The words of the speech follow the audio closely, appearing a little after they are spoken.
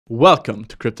Welcome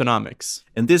to Cryptonomics.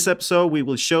 In this episode, we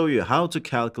will show you how to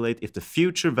calculate if the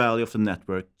future value of the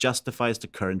network justifies the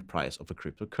current price of a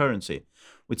cryptocurrency,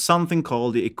 with something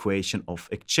called the equation of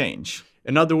exchange.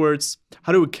 In other words,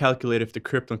 how do we calculate if the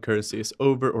cryptocurrency is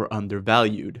over or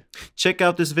undervalued? Check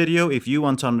out this video if you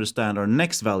want to understand our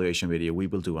next valuation video we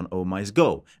will do on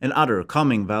OhmyGo and other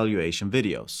coming valuation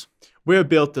videos. We have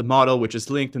built a model which is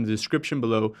linked in the description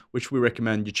below, which we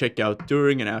recommend you check out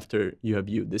during and after you have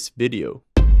viewed this video.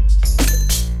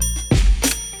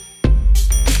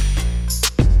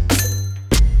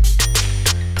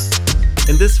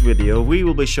 In this video, we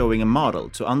will be showing a model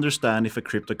to understand if a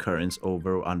cryptocurrency is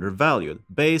over or undervalued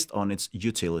based on its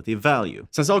utility value.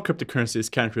 Since all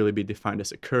cryptocurrencies can't really be defined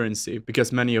as a currency,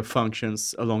 because many of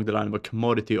functions along the line of a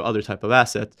commodity or other type of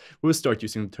asset, we will start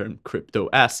using the term crypto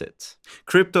asset.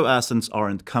 Crypto assets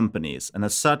aren't companies, and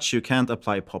as such, you can't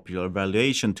apply popular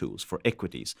valuation tools for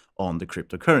equities on the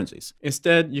cryptocurrencies.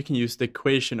 Instead, you can use the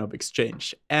equation of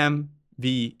exchange,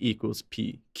 MV equals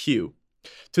PQ,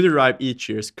 to derive each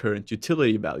year's current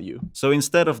utility value. So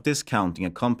instead of discounting a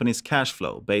company's cash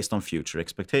flow based on future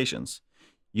expectations,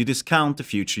 you discount the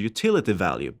future utility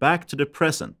value back to the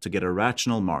present to get a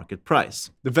rational market price.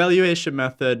 The valuation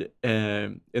method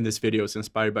in this video is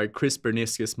inspired by Chris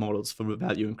Bernitzky's models for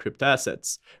valuing crypto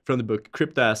assets from the book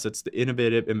Crypto Assets, The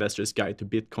Innovative Investor's Guide to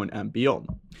Bitcoin and Beyond.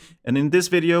 And in this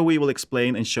video, we will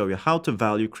explain and show you how to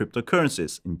value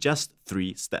cryptocurrencies in just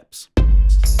 3 steps.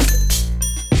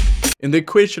 In the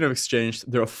equation of exchange,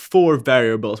 there are 4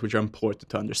 variables which are important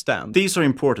to understand. These are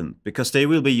important because they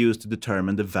will be used to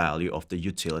determine the value of the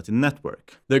utility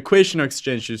network. The equation of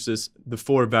exchange uses the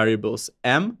 4 variables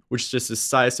M, which is just the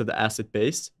size of the asset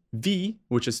base, V,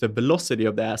 which is the velocity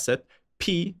of the asset,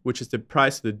 P, which is the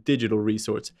price of the digital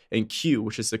resource, and Q,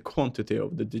 which is the quantity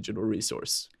of the digital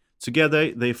resource.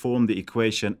 Together, they form the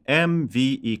equation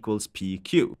MV equals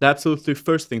PQ. The absolutely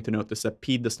first thing to note is that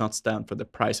P does not stand for the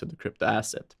price of the crypto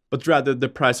asset, but rather the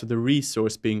price of the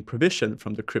resource being provisioned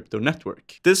from the crypto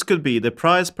network. This could be the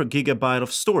price per gigabyte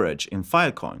of storage in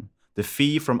Filecoin, the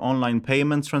fee from online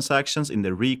payment transactions in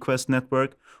the request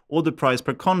network, or the price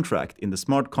per contract in the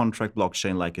smart contract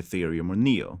blockchain like Ethereum or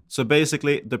Neo. So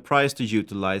basically, the price to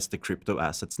utilize the crypto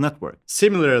assets network.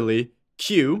 Similarly,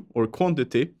 Q, or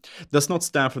quantity, does not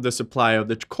stand for the supply of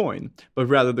the coin, but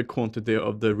rather the quantity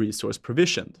of the resource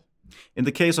provisioned. In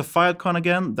the case of Filecoin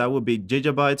again, that would be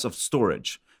gigabytes of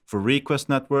storage. For request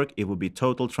network, it would be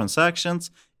total transactions.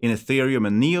 In Ethereum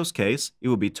and Neo's case, it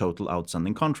would be total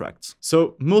outstanding contracts.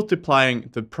 So multiplying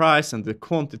the price and the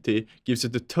quantity gives you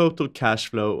the total cash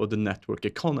flow of the network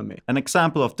economy. An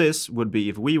example of this would be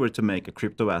if we were to make a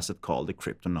crypto asset called the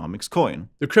Cryptonomics coin.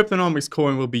 The Cryptonomics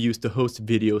coin will be used to host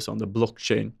videos on the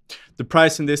blockchain. The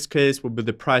price in this case will be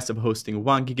the price of hosting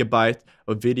 1 gigabyte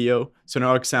of video. So in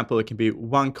our example, it can be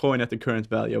 1 coin at the current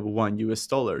value of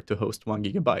 $1 to host 1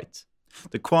 gigabyte.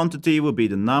 The quantity will be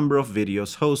the number of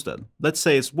videos hosted. Let's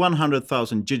say it's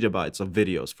 100,000 gigabytes of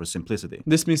videos for simplicity.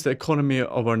 This means the economy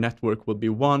of our network will be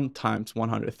 1 times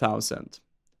 100,000.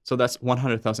 So that's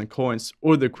 100,000 coins,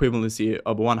 or the equivalency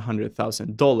of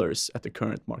 $100,000 at the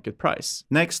current market price.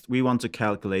 Next, we want to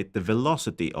calculate the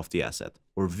velocity of the asset,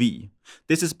 or V.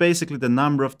 This is basically the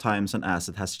number of times an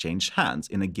asset has changed hands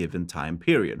in a given time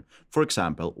period, for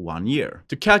example, 1 year.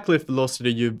 To calculate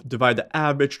velocity, you divide the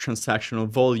average transactional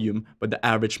volume by the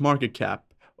average market cap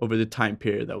over the time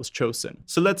period that was chosen.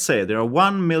 So let's say there are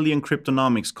 1 million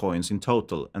Cryptonomics coins in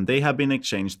total, and they have been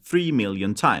exchanged 3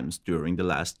 million times during the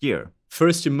last year.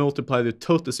 First, you multiply the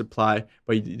total supply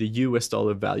by the US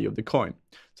dollar value of the coin.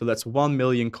 So that's 1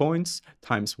 million coins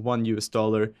times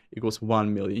 $1 equals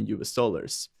 1 million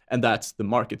US. And that's the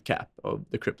market cap of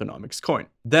the Cryptonomics coin.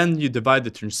 Then you divide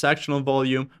the transactional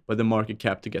volume by the market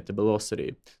cap to get the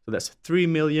velocity. So that's 3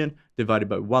 million divided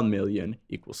by 1 million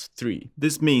equals 3.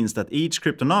 This means that each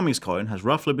Cryptonomics coin has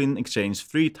roughly been exchanged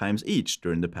 3 times each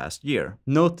during the past year.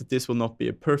 Note that this will not be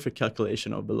a perfect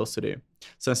calculation of velocity,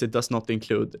 since it does not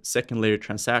include second layer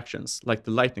transactions like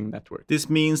the Lightning Network. This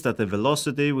means that the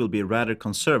velocity will be rather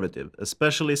conservative,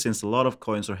 especially since a lot of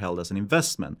coins are held as an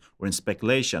investment or in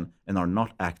speculation and are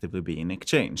not actively being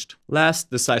exchanged. Last,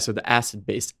 the size of the asset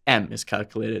base M is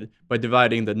calculated by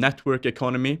dividing the network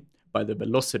economy by the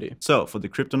velocity. So, for the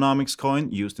Cryptonomics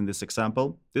coin used in this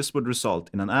example, this would result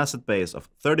in an asset base of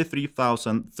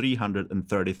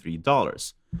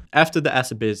 $33,333. After the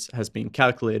asset base has been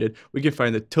calculated, we can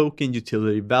find the token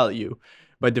utility value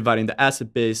by dividing the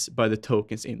asset base by the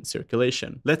tokens in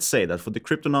circulation. Let's say that for the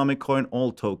Cryptonomic coin,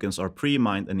 all tokens are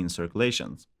pre-mined and in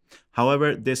circulation.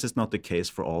 However, this is not the case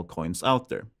for all coins out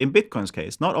there. In Bitcoin's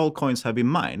case, not all coins have been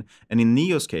mined, and in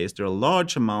Neo's case, there are a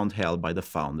large amount held by the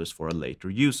founders for a later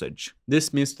usage.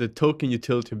 This means the token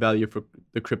utility value for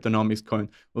the Cryptonomics coin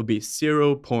will be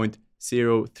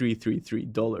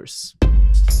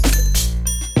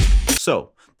 $0.0333.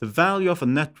 So, the value of a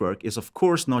network is of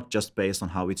course not just based on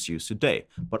how it's used today,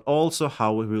 but also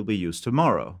how it will be used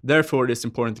tomorrow. Therefore, it is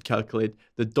important to calculate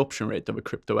the adoption rate of a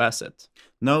crypto asset.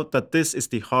 Note that this is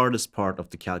the hardest part of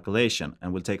the calculation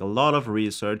and will take a lot of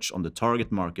research on the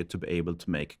target market to be able to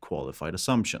make qualified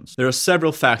assumptions. There are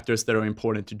several factors that are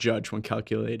important to judge when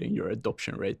calculating your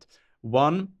adoption rate.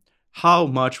 1. How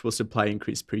much will supply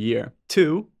increase per year?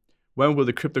 2. When will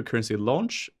the cryptocurrency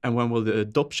launch and when will the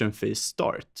adoption phase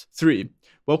start? 3.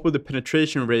 What will the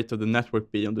penetration rate of the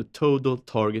network be on the total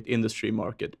target industry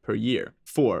market per year?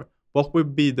 4. What will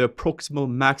be the approximate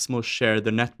maximal share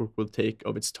the network will take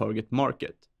of its target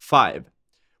market? 5.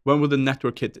 When will the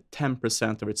network hit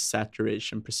 10% of its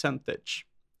saturation percentage?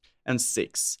 And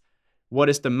 6. What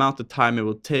is the amount of time it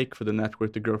will take for the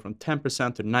network to grow from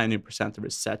 10% to 90% of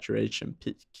its saturation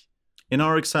peak? In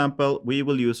our example, we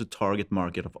will use a target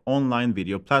market of online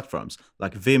video platforms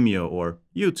like Vimeo or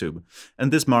YouTube,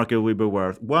 and this market will be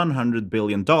worth $100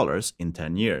 billion in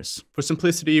 10 years. For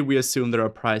simplicity, we assume that our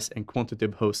price and quantity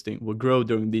of hosting will grow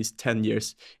during these 10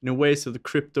 years in a way so the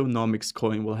Cryptonomics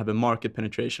coin will have a market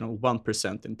penetration of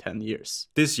 1% in 10 years.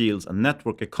 This yields a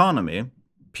network economy,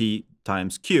 P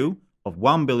times Q, of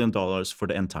 $1 billion for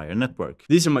the entire network.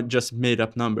 These are just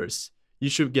made-up numbers. You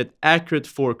should get accurate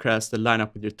forecasts that line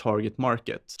up with your target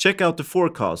market. Check out the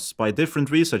forecasts by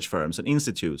different research firms and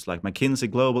institutes like McKinsey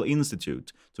Global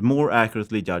Institute to more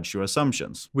accurately judge your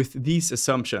assumptions. With these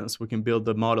assumptions, we can build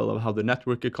a model of how the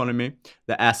network economy,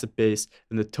 the asset base,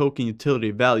 and the token utility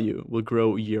value will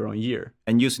grow year on year.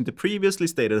 And using the previously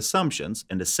stated assumptions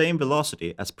and the same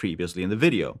velocity as previously in the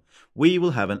video, we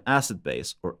will have an asset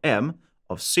base, or M,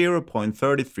 of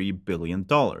 $0.33 billion.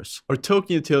 Our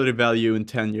token utility value in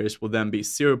 10 years will then be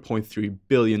 $0.3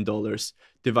 billion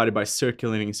divided by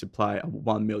circulating supply of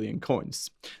 1 million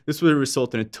coins. This will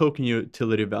result in a token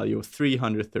utility value of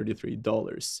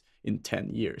 $333 in 10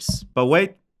 years. But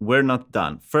wait, we're not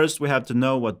done. First, we have to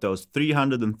know what those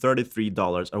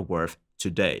 $333 are worth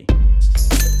today.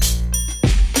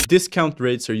 Discount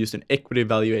rates are used in equity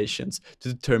valuations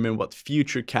to determine what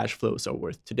future cash flows are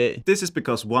worth today. This is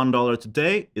because $1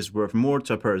 today is worth more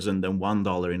to a person than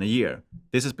 $1 in a year.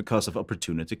 This is because of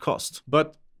opportunity cost.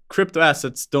 But crypto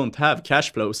assets don't have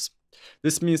cash flows.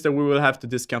 This means that we will have to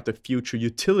discount the future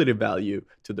utility value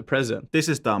to the present. This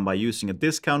is done by using a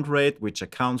discount rate which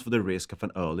accounts for the risk of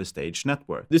an early stage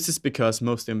network. This is because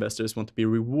most investors want to be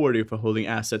rewarded for holding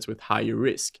assets with higher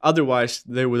risk. Otherwise,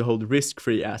 they would hold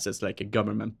risk-free assets like a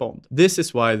government bond. This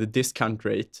is why the discount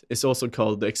rate is also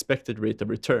called the expected rate of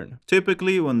return.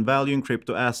 Typically, when valuing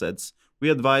crypto assets, we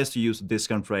advise to use a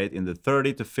discount rate in the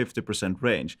 30 to 50%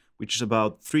 range, which is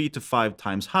about 3 to 5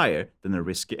 times higher than a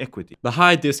risky equity. The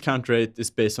high discount rate is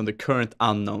based on the current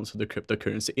unknowns of the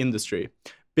cryptocurrency industry.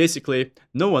 Basically,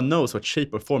 no one knows what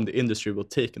shape or form the industry will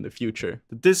take in the future.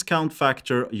 The discount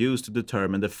factor used to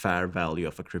determine the fair value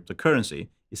of a cryptocurrency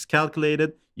is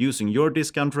calculated using your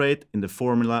discount rate in the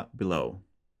formula below.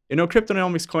 In our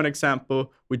Cryptonomics coin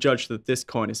example, we judge that this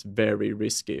coin is very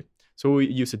risky. So we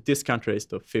use a discount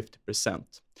rate of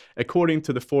 50%. According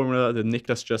to the formula that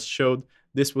Niklas just showed,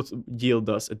 this would yield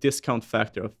us a discount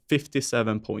factor of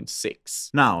 57.6.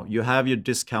 Now, you have your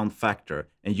discount factor,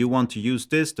 and you want to use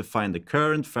this to find the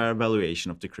current fair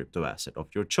valuation of the crypto asset of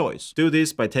your choice. Do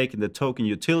this by taking the token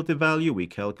utility value we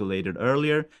calculated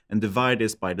earlier and divide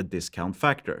this by the discount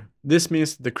factor. This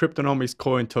means the Cryptonomics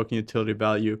coin token utility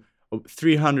value of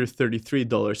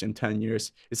 $333 in 10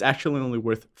 years is actually only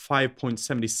worth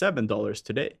 $5.77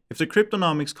 today. If the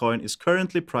Cryptonomics coin is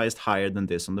currently priced higher than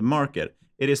this on the market,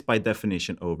 it is by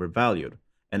definition overvalued.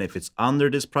 And if it's under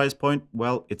this price point,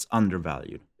 well, it's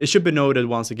undervalued. It should be noted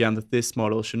once again that this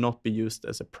model should not be used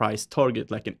as a price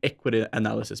target like in equity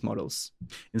analysis models.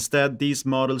 Instead, these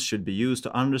models should be used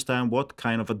to understand what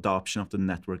kind of adoption of the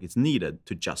network is needed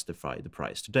to justify the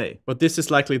price today. But this is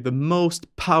likely the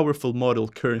most powerful model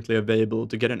currently available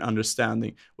to get an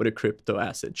understanding what a crypto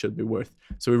asset should be worth.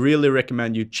 So we really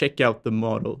recommend you check out the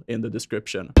model in the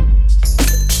description.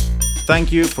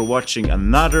 Thank you for watching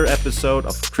another episode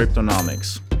of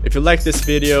Cryptonomics. If you like this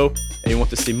video and you want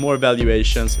to see more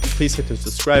valuations, please hit the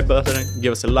subscribe button,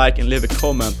 give us a like and leave a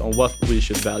comment on what we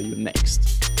should value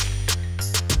next.